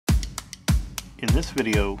In this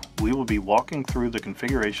video, we will be walking through the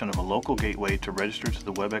configuration of a local gateway to register to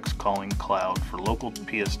the Webex Calling Cloud for local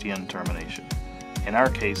PSTN termination, in our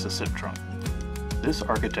case a SIP trunk. This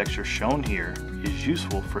architecture shown here is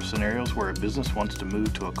useful for scenarios where a business wants to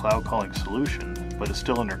move to a cloud calling solution but is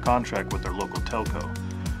still under contract with their local telco,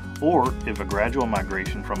 or if a gradual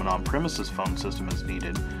migration from an on-premises phone system is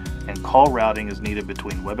needed and call routing is needed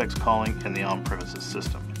between Webex Calling and the on-premises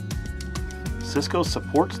system. Cisco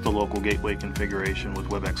supports the local gateway configuration with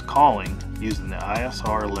Webex Calling using the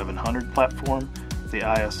ISR 1100 platform, the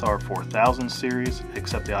ISR 4000 series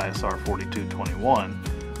except the ISR 4221,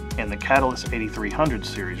 and the Catalyst 8300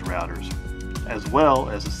 series routers, as well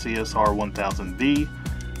as the CSR 1000V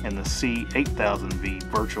and the C8000V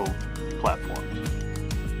virtual platforms.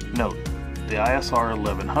 Note, the ISR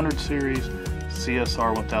 1100 series,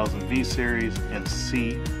 CSR 1000V series, and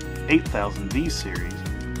C8000V series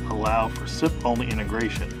allow for SIP-only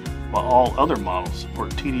integration, while all other models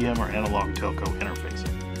support TDM or analog telco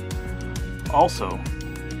interfacing. Also,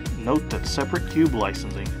 note that separate cube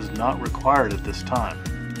licensing is not required at this time.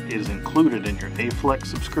 It is included in your AFlex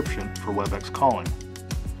subscription for Webex Calling.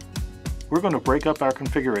 We're going to break up our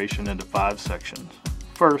configuration into 5 sections.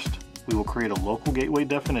 First, we will create a local gateway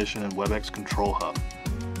definition in Webex Control Hub.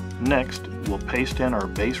 Next, we'll paste in our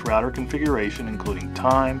base router configuration including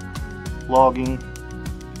time, logging,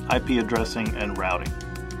 IP addressing, and routing.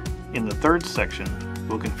 In the third section,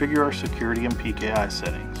 we'll configure our security and PKI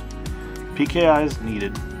settings. PKI is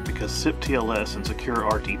needed because SIP TLS and secure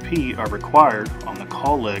RTP are required on the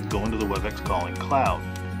call leg going to the Webex Calling Cloud.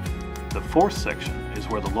 The fourth section is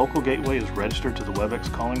where the local gateway is registered to the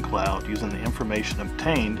Webex Calling Cloud using the information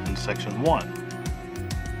obtained in section 1.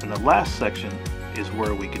 And the last section is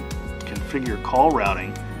where we can configure call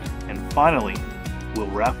routing, and finally we'll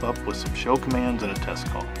wrap up with some show commands and a test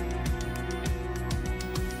call.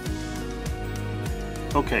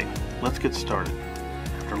 Okay, let's get started.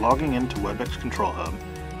 After logging into Webex Control Hub,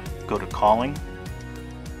 go to Calling,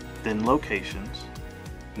 then Locations.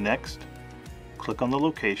 Next, click on the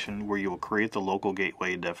location where you will create the local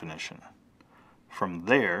gateway definition. From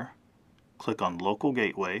there, click on Local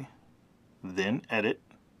Gateway, then Edit,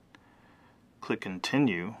 click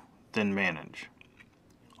Continue, then Manage.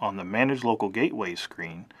 On the Manage Local Gateway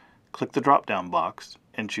screen, click the drop-down box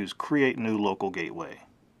and choose Create New Local Gateway.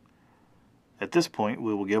 At this point,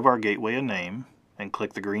 we will give our gateway a name and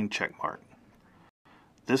click the green check mark.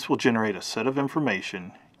 This will generate a set of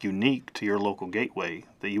information unique to your local gateway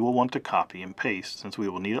that you will want to copy and paste since we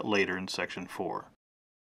will need it later in section 4.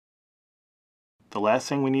 The last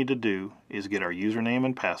thing we need to do is get our username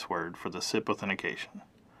and password for the SIP authentication.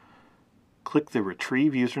 Click the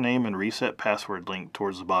Retrieve Username and Reset Password link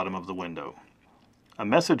towards the bottom of the window. A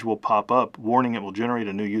message will pop up warning it will generate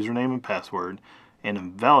a new username and password and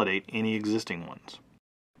invalidate any existing ones.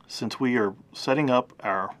 Since we are setting up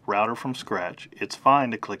our router from scratch, it's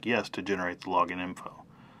fine to click Yes to generate the login info.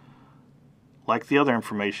 Like the other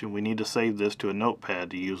information, we need to save this to a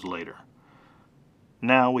notepad to use later.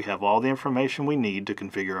 Now we have all the information we need to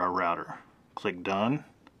configure our router. Click Done,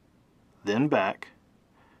 then Back,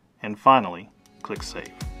 and finally, click Save.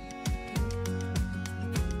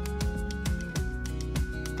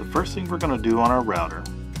 The first thing we're going to do on our router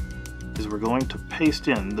is we're going to paste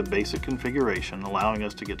in the basic configuration, allowing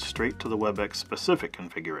us to get straight to the Webex specific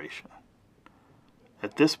configuration.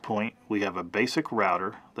 At this point, we have a basic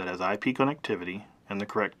router that has IP connectivity and the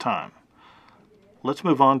correct time. Let's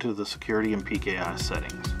move on to the security and PKI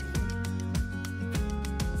settings.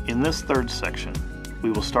 In this third section,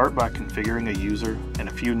 we will start by configuring a user and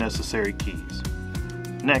a few necessary keys.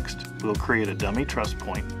 Next, we'll create a dummy trust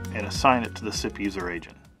point and assign it to the SIP user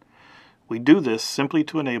agent. We do this simply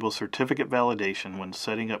to enable certificate validation when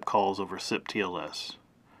setting up calls over SIP TLS.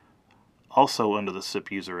 Also under the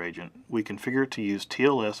SIP user agent, we configure it to use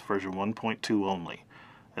TLS version 1.2 only,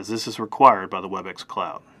 as this is required by the Webex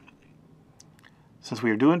Cloud. Since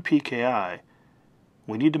we are doing PKI,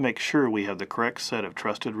 we need to make sure we have the correct set of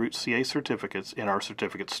Trusted Root CA certificates in our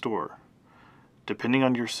certificate store. Depending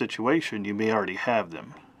on your situation, you may already have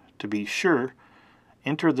them. To be sure,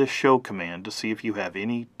 enter this show command to see if you have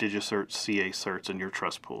any DigiCert CA certs in your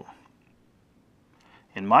trust pool.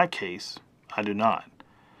 In my case, I do not,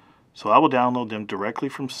 so I will download them directly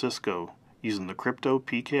from Cisco using the Crypto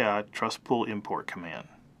PKI Trust Pool Import command.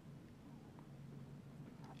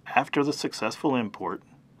 After the successful import,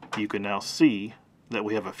 you can now see that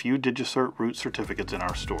we have a few DigiCert root certificates in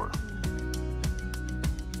our store.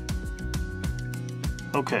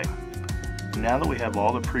 Okay, now that we have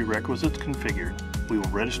all the prerequisites configured, we will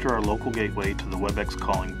register our local gateway to the Webex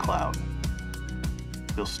Calling Cloud.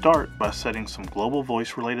 We'll start by setting some global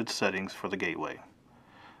voice related settings for the gateway.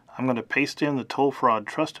 I'm going to paste in the toll fraud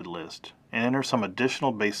trusted list and enter some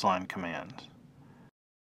additional baseline commands.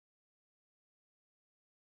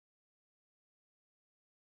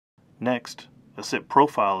 Next, a SIP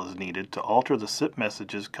profile is needed to alter the SIP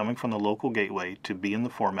messages coming from the local gateway to be in the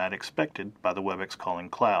format expected by the Webex Calling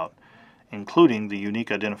Cloud, including the unique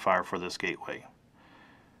identifier for this gateway.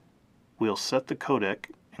 We'll set the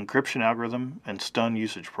codec, encryption algorithm, and stun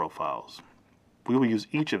usage profiles. We will use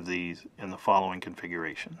each of these in the following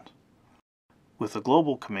configurations. With the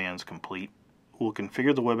global commands complete, we'll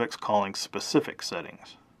configure the Webex Calling specific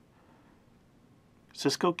settings.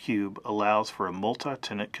 Cisco Cube allows for a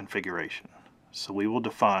multi-tenant configuration, so we will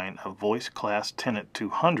define a voice class tenant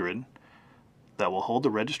 200 that will hold the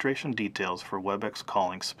registration details for Webex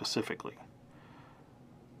Calling specifically.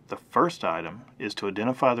 The first item is to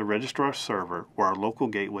identify the registrar server where our local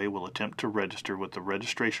gateway will attempt to register with the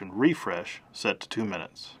registration refresh set to 2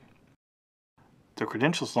 minutes. The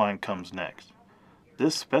credentials line comes next.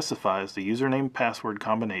 This specifies the username-password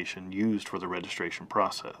combination used for the registration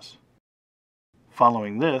process.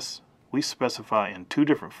 Following this, we specify in 2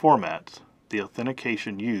 different formats the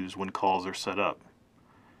authentication used when calls are set up.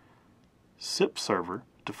 SIP server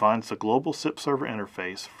defines the global SIP server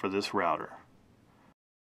interface for this router.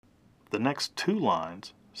 The next 2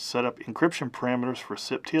 lines set up encryption parameters for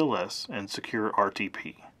SIP TLS and secure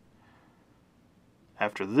RTP.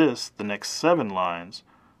 After this, the next 7 lines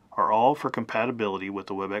are all for compatibility with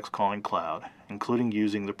the Webex Calling Cloud, including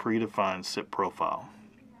using the predefined SIP profile.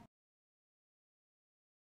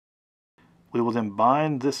 We will then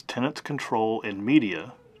bind this tenant's control and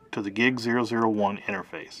media to the gig 001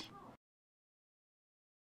 interface.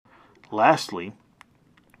 Lastly,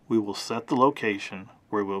 we will set the location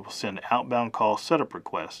where we will send outbound call setup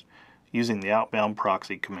requests using the outbound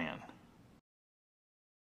proxy command.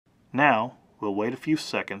 Now, we'll wait a few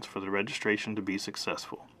seconds for the registration to be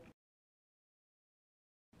successful.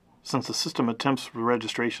 Since the system attempts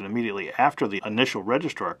registration immediately after the initial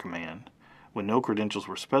registrar command, when no credentials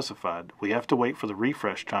were specified, we have to wait for the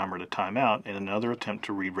refresh timer to time out and another attempt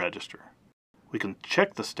to re-register. We can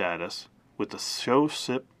check the status with the show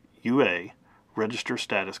SIP UA register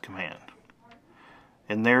status command.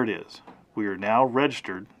 And there it is. We are now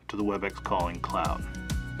registered to the Webex Calling Cloud.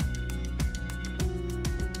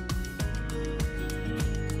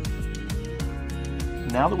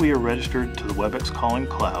 Now that we are registered to the Webex Calling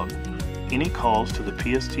Cloud, any calls to the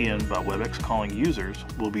PSTN by Webex Calling users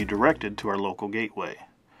will be directed to our local gateway.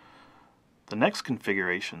 The next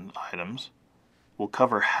configuration items will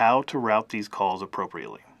cover how to route these calls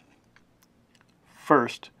appropriately.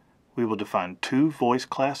 First, we will define 2 voice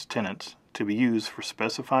class tenants to be used for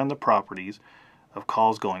specifying the properties of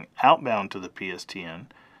calls going outbound to the PSTN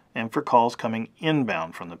and for calls coming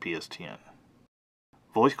inbound from the PSTN.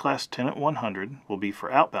 Voice class tenant 100 will be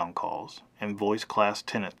for outbound calls, and voice class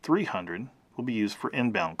tenant 300 will be used for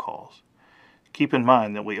inbound calls. Keep in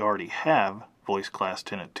mind that we already have voice class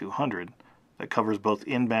tenant 200 that covers both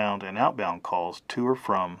inbound and outbound calls to or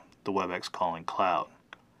from the Webex Calling Cloud.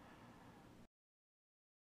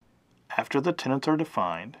 After the tenants are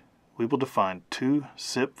defined, we will define 2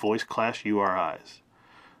 SIP voice class URIs.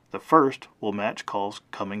 The first will match calls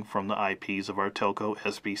coming from the IPs of our telco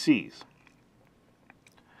SBCs.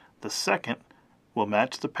 The second will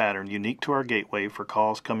match the pattern unique to our gateway for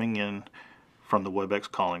calls coming in from the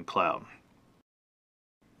Webex Calling Cloud.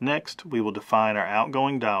 Next, we will define our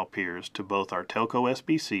outgoing dial peers to both our telco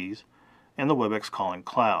SBCs and the Webex Calling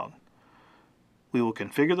Cloud. We will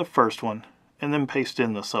configure the first one and then paste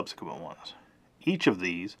in the subsequent ones. Each of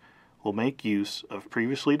these will make use of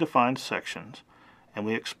previously defined sections, and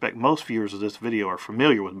we expect most viewers of this video are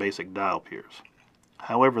familiar with basic dial peers.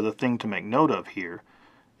 However, the thing to make note of here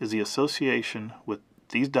is the association with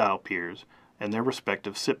these dial peers and their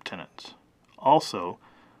respective SIP tenants. Also,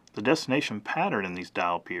 the destination pattern in these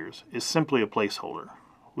dial peers is simply a placeholder.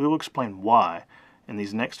 We will explain why in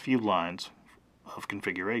these next few lines of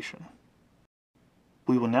configuration.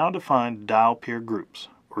 We will now define dial peer groups,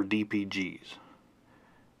 or DPGs.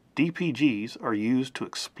 DPGs are used to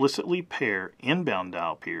explicitly pair inbound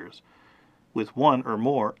dial peers with 1 or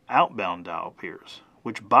more outbound dial peers,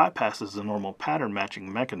 which bypasses the normal pattern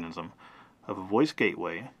matching mechanism of a voice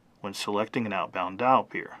gateway when selecting an outbound dial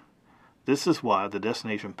peer. This is why the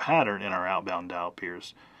destination pattern in our outbound dial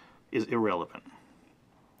peers is irrelevant.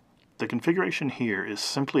 The configuration here is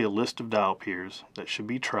simply a list of dial peers that should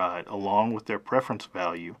be tried along with their preference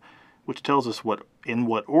value, which tells us in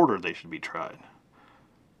what order they should be tried.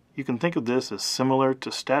 You can think of this as similar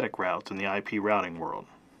to static routes in the IP routing world.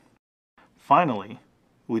 Finally,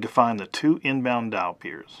 we define the two inbound dial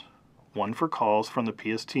peers, one for calls from the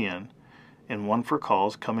PSTN and one for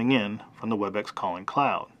calls coming in from the Webex Calling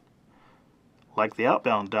Cloud. Like the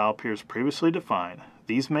outbound dial peers previously defined,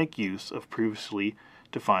 these make use of previously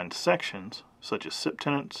defined sections such as SIP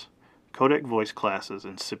tenants, codec voice classes,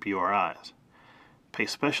 and SIP URIs. Pay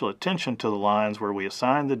special attention to the lines where we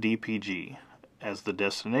assign the DPG as the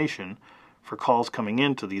destination for calls coming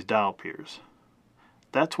into these dial peers.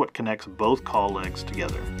 That's what connects both call legs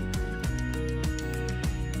together.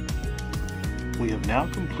 We have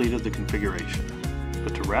now completed the configuration,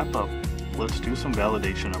 but to wrap up, let's do some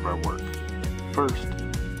validation of our work. First,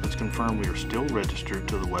 let's confirm we are still registered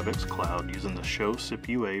to the Webex Cloud using the show SIP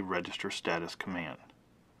UA register status command.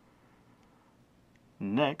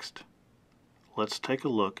 Next, let's take a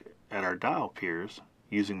look at our dial peers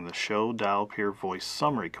using the show dial peer voice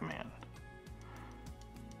summary command.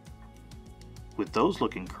 With those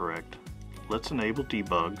looking correct, let's enable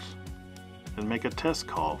debugs and make a test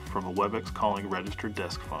call from a Webex Calling registered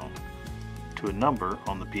desk phone to a number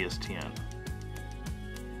on the PSTN.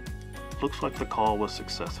 Looks like the call was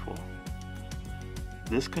successful.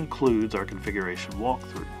 This concludes our configuration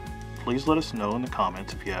walkthrough. Please let us know in the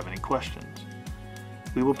comments if you have any questions.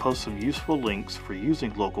 We will post some useful links for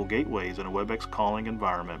using local gateways in a Webex calling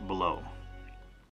environment below.